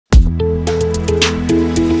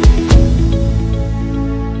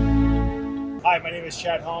is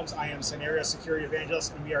Chad Holmes. I am Cynerio Security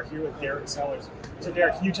Evangelist, and we are here with Derek Sellers. So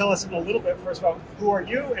Derek, can you tell us a little bit first about who are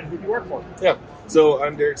you and who do you work for? Yeah, so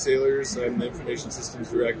I'm Derek Sellers. I'm the Information Systems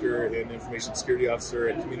Director and Information Security Officer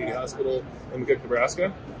at Community Hospital in McCook,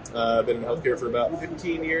 Nebraska. I've been in healthcare for about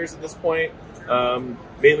 15 years at this point,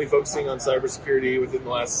 mainly focusing on cybersecurity within the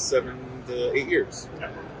last 7 to 8 years.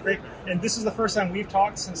 Yeah, great. And this is the first time we've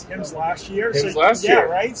talked since HIMSS last year. Last year. Yeah,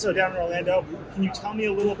 right? So down in Orlando. Can you tell me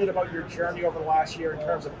a little bit about your journey over the last year in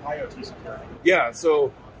terms of IoT security? Yeah,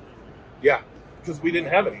 because we didn't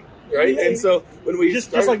have any, right? Yeah, and so when we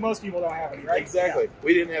just like most people don't have any, right? Exactly. Yeah.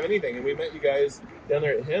 We didn't have anything, and we met you guys down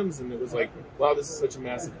there at HIMSS, and it was like, wow, this is such a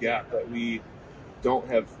massive gap that we don't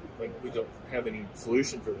have any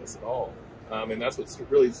solution for this at all. And that's what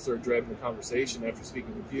really started driving the conversation after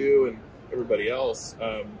speaking with you and everybody else.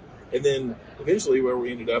 And then eventually where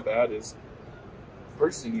we ended up at is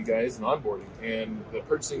purchasing you guys and onboarding. And the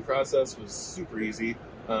purchasing process was super easy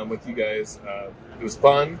with you guys. It was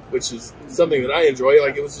fun, which is something that I enjoy.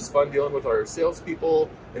 Like, it was just fun dealing with our salespeople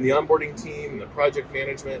and the onboarding team and the project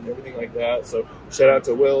management and everything like that. So shout out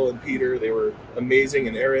to Will and Peter. They were amazing,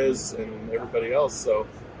 and Erez and everybody else. So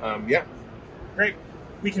yeah. Great.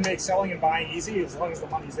 We can make selling and buying easy as long as the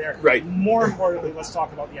money's there. Right. More importantly, let's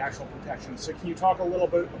talk about the actual protection. So can you talk a little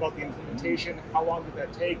bit about the implementation? How long did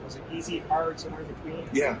that take? Was it easy, hard, somewhere in between?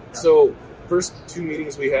 Yeah. So first 2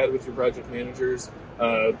 meetings we had with your project managers,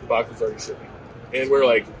 the box was already shipping. And we're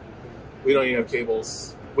like, we don't even have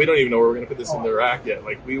cables. We don't even know where we're going to put this in the rack yet.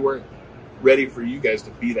 Like, we weren't ready for you guys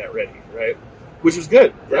to be that ready, right? Which was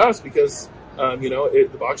good for us because,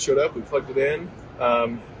 the box showed up, we plugged it in,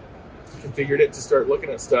 configured it to start looking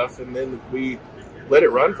at stuff, and then we let it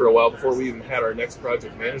run for a while before we even had our next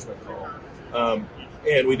project management call.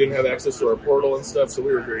 And we didn't have access to our portal and stuff, so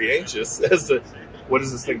we were very anxious as to what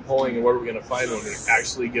is this thing pulling and what are we going to find when we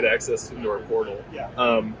actually get access into our portal.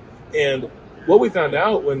 Yeah. And what we found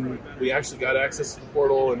out when we actually got access to the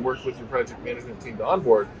portal and worked with your project management team to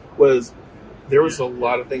onboard was there was a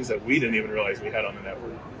lot of things that we didn't even realize we had on the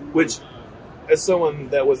network, which, as someone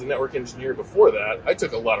that was a network engineer before that, I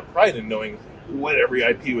took a lot of pride in knowing what every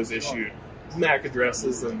IP was issued, MAC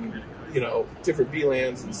addresses and, different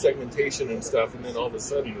VLANs and segmentation and stuff. And then all of a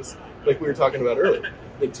sudden, this, like we were talking about earlier,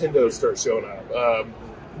 Nintendo starts showing up.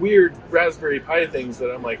 Weird Raspberry Pi things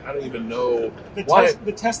that I'm like, I don't even know why.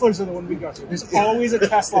 The Teslas are the one we got to. There's always a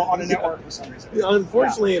Tesla on a network for some reason.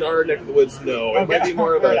 Unfortunately, in our neck of the woods, no. It might be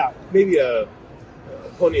more of maybe a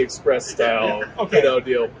Pony Express style,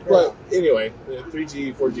 deal. But anyway,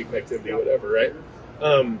 3G, 4G connectivity, whatever, right?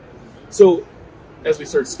 So as we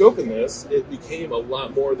started scoping this, it became a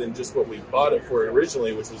lot more than just what we bought it for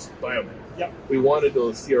originally, which was biomed. Yep. We wanted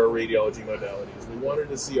to see our radiology modalities. We wanted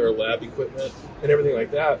to see our lab equipment and everything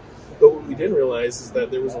like that. But what we didn't realize is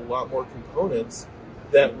that there was a lot more components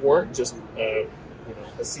that weren't just a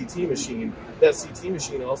CT machine. That CT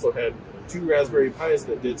machine also had 2 Raspberry Pis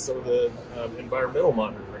that did some of the environmental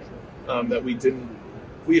monitoring that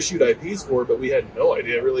we issued IPs for, but we had no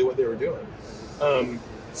idea really what they were doing.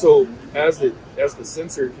 So as the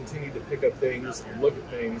sensor continued to pick up things and look at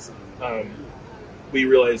things, we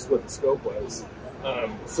realized what the scope was.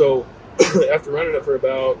 So after running it for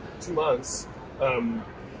about 2 months,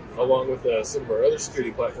 along with some of our other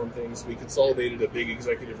security platform things, we consolidated a big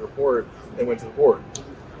executive report and went to the board.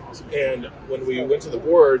 And when we went to the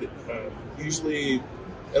board, usually,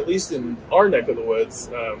 at least in our neck of the woods,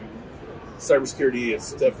 cybersecurity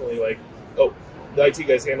is definitely like, oh, the IT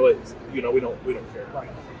guys handle it. We don't care. Right.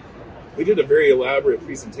 We did a very elaborate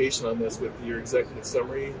presentation on this with your executive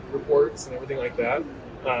summary reports and everything like that.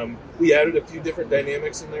 We added a few different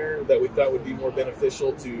dynamics in there that we thought would be more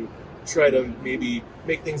beneficial to try to maybe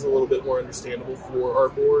make things a little bit more understandable for our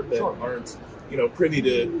board that aren't, privy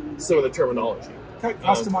to some of the terminology.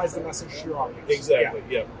 Customize the message to your audience. Exactly,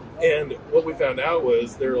 yeah. And what we found out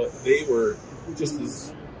was they were just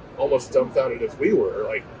as almost dumbfounded as we were.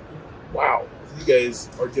 Like, wow, you guys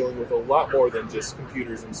are dealing with a lot more than just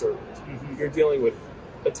computers and servers. Mm-hmm. You're dealing with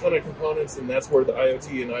a ton of components, and that's where the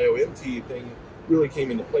IoT and IOMT thing really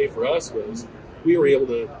came into play for us. Was we were able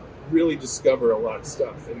to really discover a lot of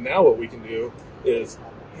stuff. And now what we can do is,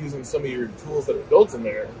 using some of your tools that are built in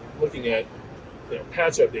there, looking at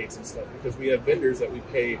patch updates and stuff, because we have vendors that we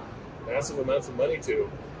pay massive amounts of money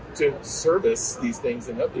to service these things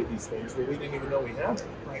and update these things where we didn't even know we had it.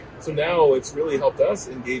 Right. So now it's really helped us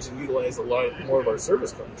engage and utilize a lot more of our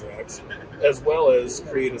service contracts, as well as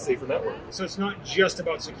create a safer network. So it's not just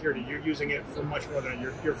about security. You're using it for much more than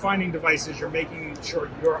you're finding devices. You're making sure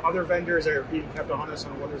your other vendors are being kept honest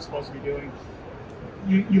on what they're supposed to be doing.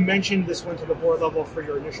 You mentioned this went to the board level for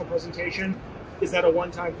your initial presentation. Is that a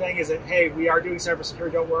one-time thing? Is it, hey, we are doing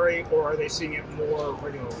cybersecurity, don't worry, or are they seeing it more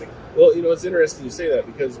regularly? Well, you know, it's interesting you say that,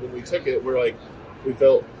 because when we took it,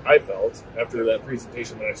 I felt after that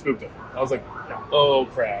presentation that I spooked them. I was like, oh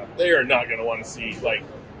crap, they are not going to want to see, like,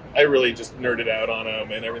 I really just nerded out on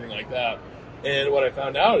them and everything like that. And what I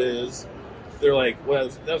found out is, they're like, well,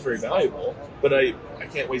 that was very valuable, but I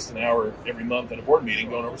can't waste an hour every month at a board meeting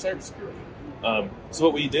going over cybersecurity. So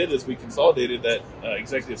what we did is we consolidated that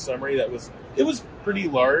executive summary. It was pretty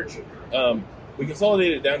large. We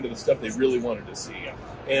consolidated it down to the stuff they really wanted to see.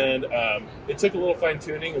 And it took a little fine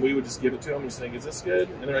tuning, and we would just give it to them and just think, is this good?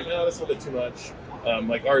 And they're like, no, that's a little bit too much.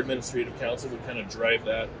 Like our administrative council would kind of drive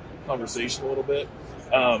that conversation a little bit.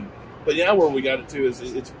 But yeah, where we got it to is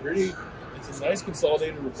it's a nice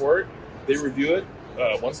consolidated report. They review it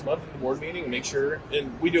once a month at the board meeting and make sure,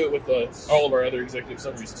 and we do it with all of our other executive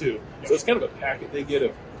summaries too. So it's kind of a packet they get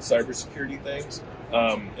of cybersecurity things,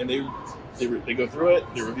 and they go through it,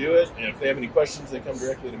 they review it, and if they have any questions, they come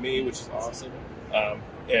directly to me, which is awesome.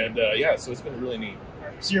 Yeah, so it's been really neat.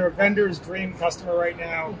 So you're a vendor's dream customer right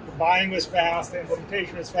now. The buying was fast, the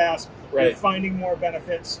implementation is fast. Right. You're finding more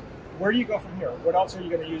benefits. Where do you go from here? What else are you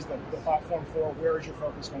going to use the platform for? Where is your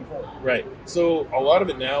focus going forward? Right. So a lot of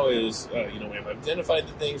it now is, we have identified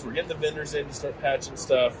the things. We're getting the vendors in to start patching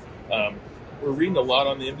stuff. We're reading a lot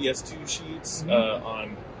on the MDS2 sheets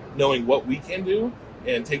on knowing what we can do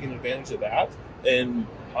and taking advantage of that. And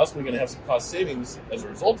possibly going to have some cost savings as a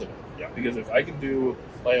result of it. Yep. Because if I can do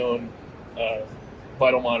my own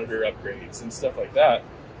vital monitor upgrades and stuff like that,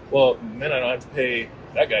 well, then I don't have to pay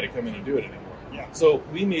that guy to come in and do it anymore. Yeah. So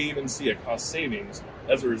we may even see a cost savings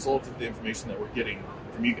as a result of the information that we're getting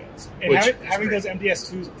from you guys. And having those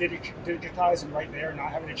MDS2s digitized and right there,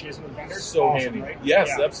 not having to chase them with vendors, so awesome, handy. Right? Yes,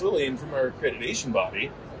 yeah. Absolutely. And from our accreditation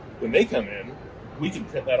body, when they come in, we can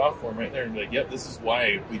print that off for them right there and be like, yep, this is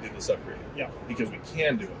why we did this upgrade. Yeah. Because we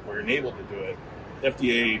can do it. We're enabled to do it.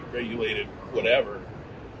 FDA regulated, whatever.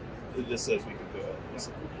 This says we can do it. Yeah.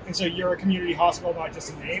 And so you're a community hospital, not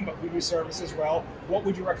just a name, but we do service as well. What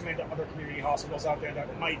would you recommend to other community hospitals out there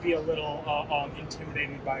that might be a little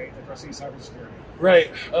intimidated by addressing cybersecurity?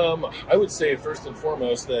 Right. I would say first and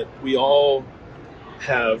foremost that we all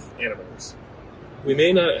have antivirus. We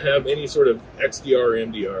may not have any sort of XDR or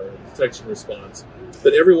MDR, detection response,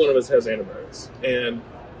 but every one of us has antivirus. And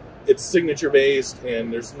it's signature based,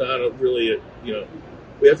 and there's not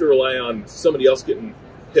we have to rely on somebody else getting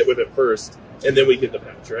hit with it first, and then we get the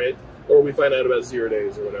patch, right? Or we find out about 0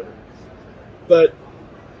 days or whatever. But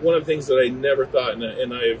one of the things that I never thought,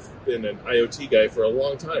 and I've been an IoT guy for a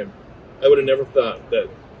long time, I would have never thought that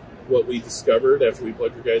what we discovered after we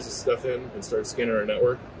plugged your guys' stuff in and started scanning our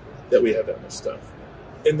network, that we had that much stuff.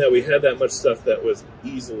 And that we had that much stuff that was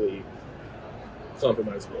easily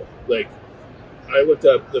compromisable. Like, I looked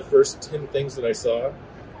up the first 10 things that I saw.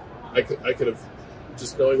 I could have,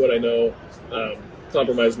 just knowing what I know,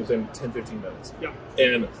 compromised within 10, 15 minutes. Yeah.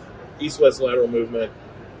 And east-west lateral movement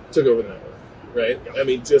took over the network, right? Yeah. I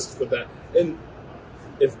mean, just with that. And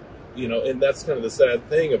and that's kind of the sad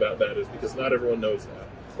thing about that, is because not everyone knows that.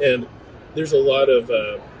 And there's a lot of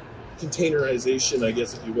containerization, I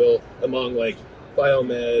guess, if you will, among like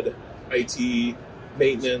biomed, IT,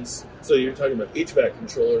 maintenance. So you're talking about HVAC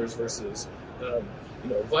controllers versus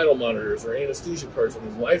vital monitors or anesthesia cards,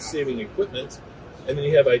 life-saving equipment. And then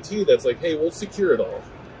you have IT that's like, hey, we'll secure it all.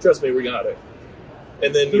 Trust me, we got it.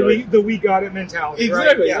 And then we got it mentality.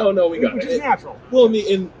 Exactly. Right? Yeah. Oh no, we got it. Which is natural. Well, I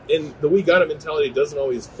mean, and the we got it mentality doesn't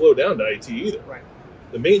always flow down to IT either. Right.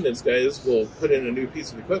 The maintenance guys will put in a new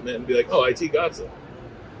piece of equipment and be like, oh, IT got it.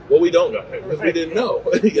 Well, we don't got it because we didn't know.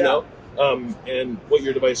 you know. And what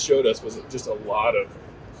your device showed us was just a lot of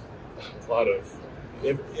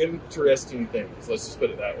interesting things. Let's just put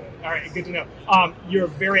it that way. All right, good to know. You're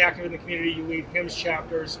very active in the community. You lead HIMSS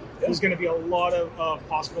chapters. Yeah. There's going to be a lot of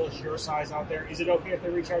hospitals your size out there. Is it okay if they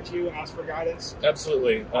reach out to you and ask for guidance?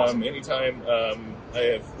 Absolutely. Awesome. Anytime. I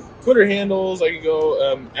have Twitter handles. I can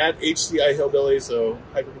go at HCI Hillbilly, so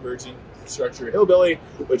Hyperconverging Infrastructure Hillbilly,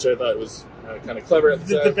 which I thought was kind of clever at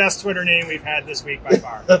the best Twitter name we've had this week by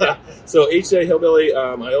far. So HCI Hillbilly.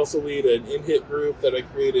 I also lead an in-hit group that I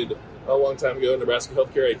created a long time ago, Nebraska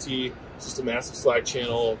Healthcare IT. It's just a massive Slack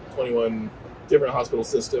channel, 21 different hospital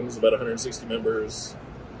systems, about 160 members.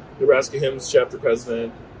 Nebraska HIMSS chapter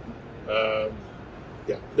president. You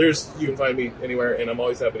can find me anywhere, and I'm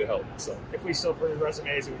always happy to help. So if we still put in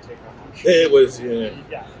resumes, it would take that much. It was,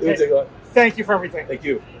 yeah. It would take a lot. Thank you for everything. Thank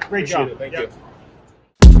you. Great job. Appreciate it. Thank you.